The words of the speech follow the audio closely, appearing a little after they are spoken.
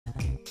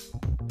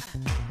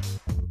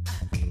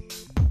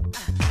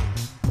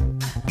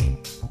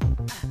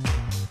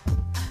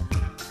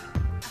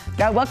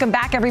Welcome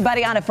back,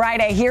 everybody, on a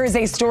Friday. Here is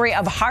a story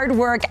of hard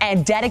work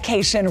and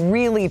dedication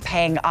really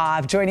paying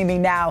off. Joining me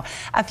now,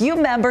 a few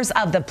members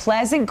of the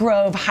Pleasant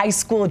Grove High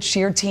School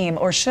cheer team,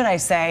 or should I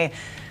say,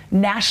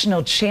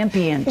 National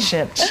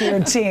Championship cheer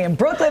team.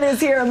 Brooklyn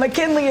is here,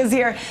 McKinley is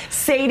here,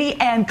 Sadie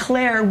and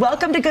Claire.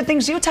 Welcome to Good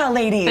Things Utah,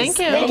 ladies. Thank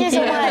you. Thank you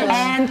so much.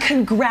 And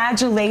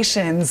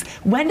congratulations.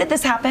 When did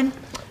this happen?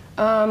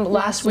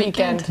 Last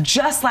weekend.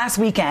 Just last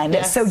weekend.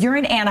 Yes. So you're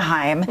in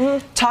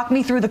Anaheim. Talk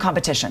me through the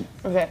competition.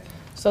 Okay.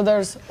 So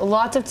there's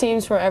lots of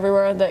teams from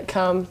everywhere that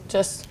come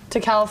just to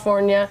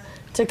California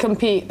to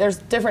compete. There's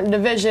different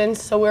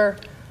divisions, so we're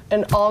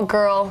an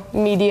all-girl,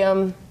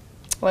 medium,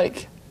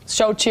 like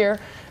show cheer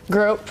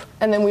group,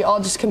 and then we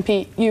all just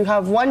compete. You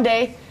have one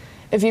day.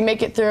 If you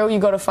make it through, you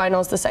go to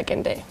finals the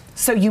second day.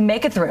 So you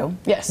make it through.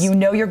 Yes. You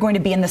know you're going to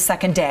be in the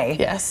second day.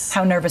 Yes.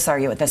 How nervous are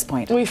you at this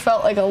point? We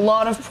felt like a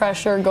lot of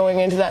pressure going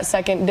into that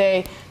second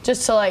day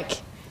just to like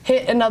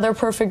hit another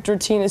perfect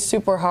routine is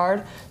super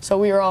hard. So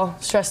we were all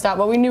stressed out,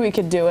 but we knew we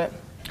could do it.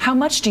 How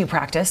much do you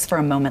practice for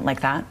a moment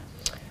like that?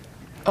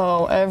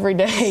 Oh, every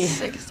day.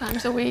 6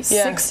 times a week.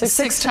 Yeah.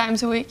 Six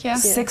times a week, yeah.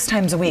 6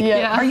 times a week.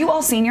 Yeah. Are you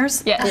all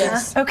seniors? Yes.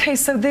 Yes. Okay,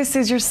 so this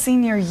is your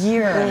senior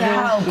year.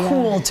 Yeah. How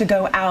cool to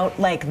go out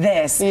like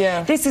this.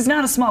 Yeah. This is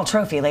not a small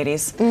trophy,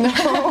 ladies.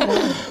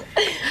 No.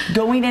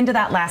 Going into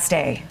that last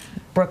day,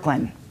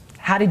 Brooklyn,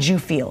 how did you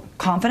feel?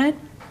 Confident?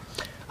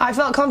 I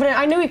felt confident.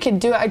 I knew we could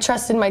do it. I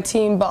trusted my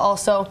team, but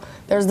also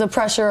there's the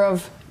pressure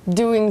of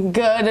doing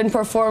good and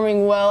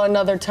performing well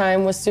another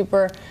time was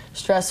super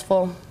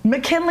stressful.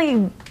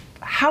 McKinley,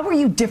 how were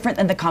you different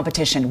than the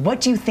competition? What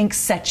do you think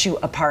sets you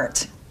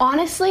apart?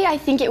 Honestly, I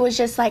think it was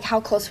just like how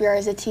close we are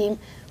as a team.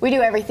 We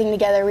do everything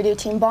together. We do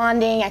team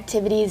bonding,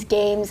 activities,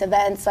 games,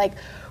 events. Like,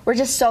 we're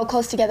just so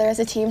close together as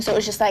a team. So it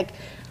was just like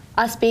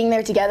us being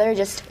there together.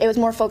 Just it was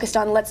more focused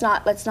on let's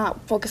not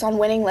focus on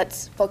winning.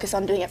 Let's focus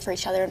on doing it for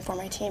each other and for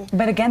my team.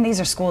 But again, these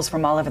are schools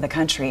from all over the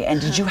country. And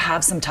did you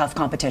have some tough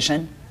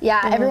competition?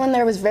 Yeah, everyone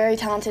there was very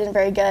talented and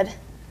very good.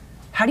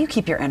 How do you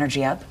keep your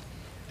energy up?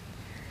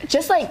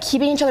 Just like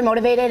keeping each other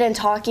motivated and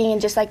talking and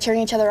just like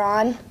cheering each other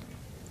on.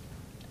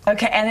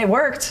 Okay, and it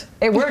worked.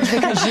 It worked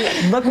because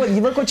look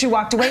what you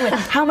walked away with.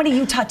 How many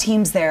Utah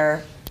teams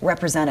there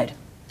represented?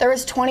 There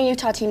was 20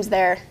 Utah teams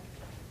there.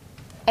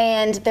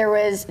 And there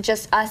was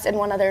just us and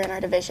one other in our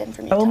division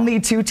from Utah.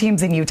 Only 2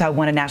 teams in Utah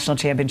won a national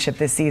championship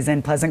this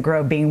season, Pleasant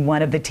Grove being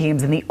one of the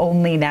teams and the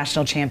only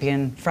national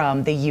champion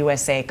from the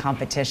USA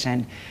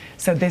competition.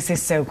 So this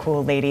is so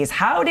cool, ladies.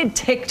 How did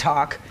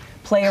TikTok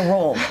play a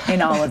role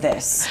in all of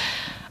this?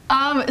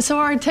 So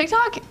our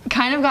TikTok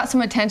kind of got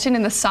some attention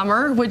in the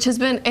summer, which it's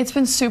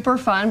been super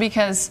fun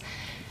because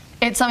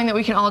it's something that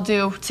we can all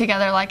do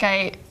together. Like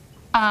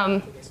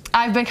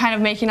I've been kind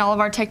of making all of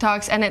our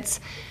TikToks, and it's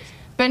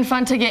been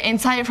fun to get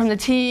insight from the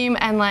team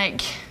and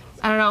like,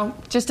 I don't know,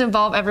 just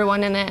involve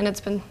everyone in it, and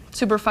it's been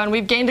super fun.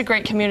 We've gained a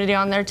great community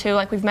on there too.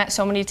 Like, we've met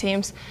so many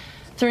teams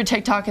through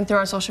TikTok and through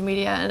our social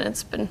media, and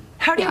it's been,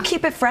 How do you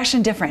keep it fresh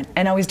and different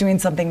and always doing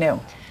something new?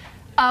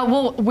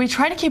 Well, we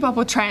try to keep up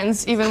with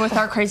trends, even with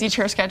our crazy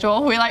cheer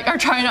schedule. We are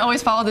trying to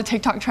always follow the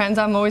TikTok trends.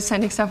 I'm always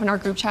sending stuff in our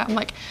group chat. I'm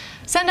like,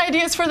 send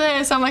ideas for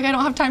this. I'm like, I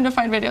don't have time to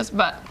find videos,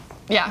 but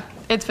yeah,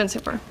 it's been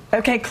super.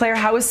 Okay, Claire,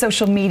 how has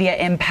social media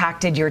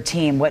impacted your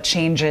team? What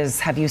changes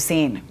have you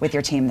seen with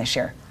your team this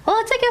year? Well,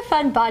 it's like a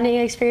fun bonding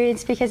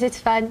experience because it's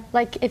fun.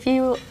 Like if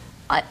you,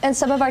 and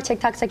some of our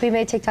TikToks, like we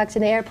made TikToks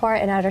in the airport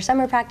and at our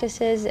summer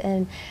practices,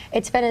 and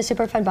it's been a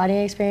super fun bonding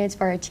experience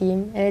for our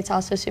team. And it's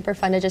also super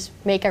fun to just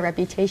make a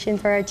reputation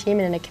for our team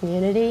and in a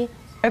community.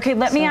 Okay,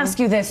 let me ask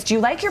you this. Do you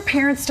like your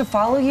parents to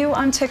follow you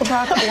on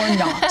TikTok or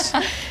not?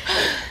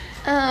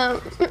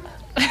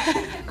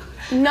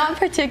 Not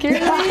particularly.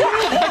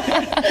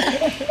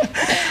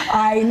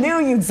 I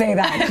knew you'd say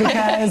that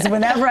because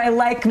whenever I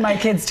like my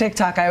kid's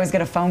TikTok, I always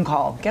get a phone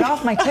call. Get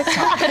off my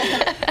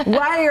TikTok.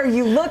 Why are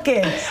you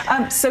looking?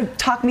 So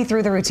talk me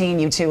through the routine,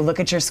 you two. Look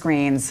at your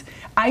screens.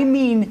 I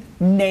mean,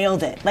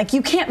 nailed it. Like,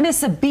 you can't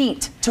miss a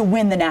beat to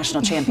win the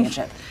national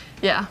championship.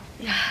 Yeah.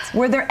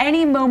 Were there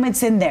any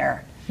moments in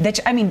there that,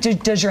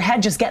 does your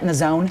head just get in the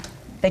zone?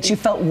 That you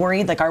felt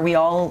worried, like, are we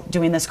all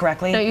doing this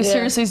correctly? No, you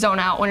seriously zone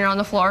out when you're on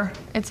the floor.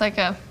 It's like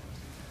I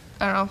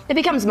don't know. It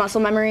becomes muscle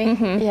memory.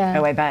 Mm-hmm. Yeah.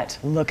 Oh, I bet.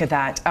 Look at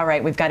that. All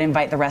right, we've got to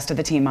invite the rest of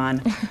the team on.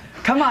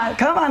 Come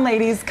on,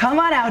 ladies. Come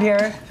on out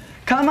here.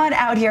 Come on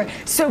out here.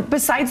 So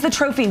besides the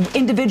trophy,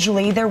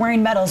 individually, they're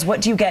wearing medals.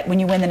 What do you get when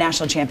you win the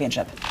national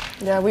championship?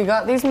 Yeah, we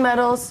got these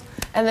medals,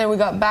 and then we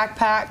got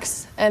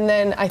backpacks, and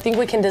then I think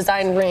we can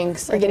design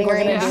rings. We're going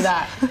to do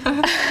that.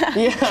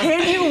 Yeah.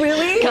 Can you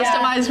really?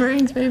 Customized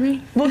rings,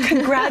 baby. Well,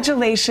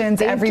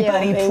 congratulations,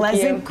 everybody. Thank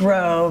Pleasant you.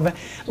 Grove,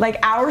 like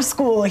our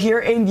school here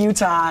in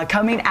Utah,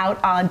 coming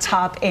out on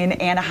top in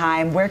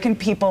Anaheim. Where can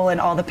people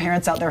and all the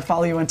parents out there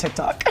follow you on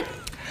TikTok?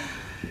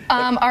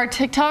 Our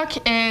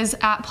TikTok is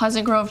at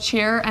Pleasant Grove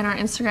Cheer, and our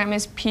Instagram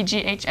is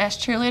PGHS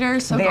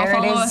Cheerleaders. So go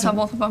follow us on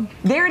both of them.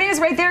 There it is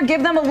right there.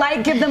 Give them a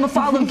like, give them a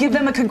follow, give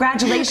them a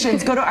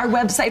congratulations. Go to our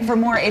website for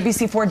more,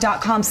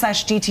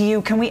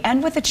 abc4.com/GTU. Can we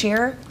end with a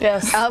cheer?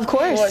 Yes. Of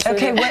course.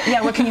 Okay,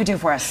 what can you do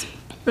for us?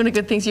 What a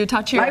good things you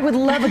touch here. I would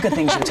love a good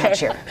things you touch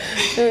here.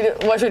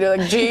 What should we do?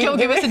 Like G? Go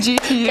give us a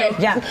GTU. Okay.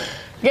 Yeah.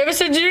 Give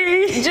us a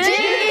G. G.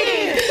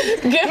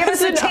 Give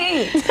us a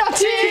T.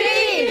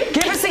 T.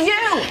 Give us a U.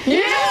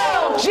 U.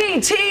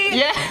 GT.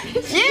 Yeah.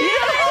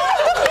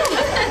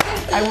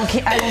 I won't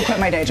quit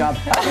my day job.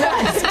 Up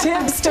next,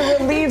 tips to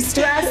relieve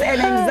stress and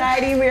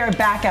anxiety. We are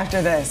back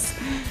after this.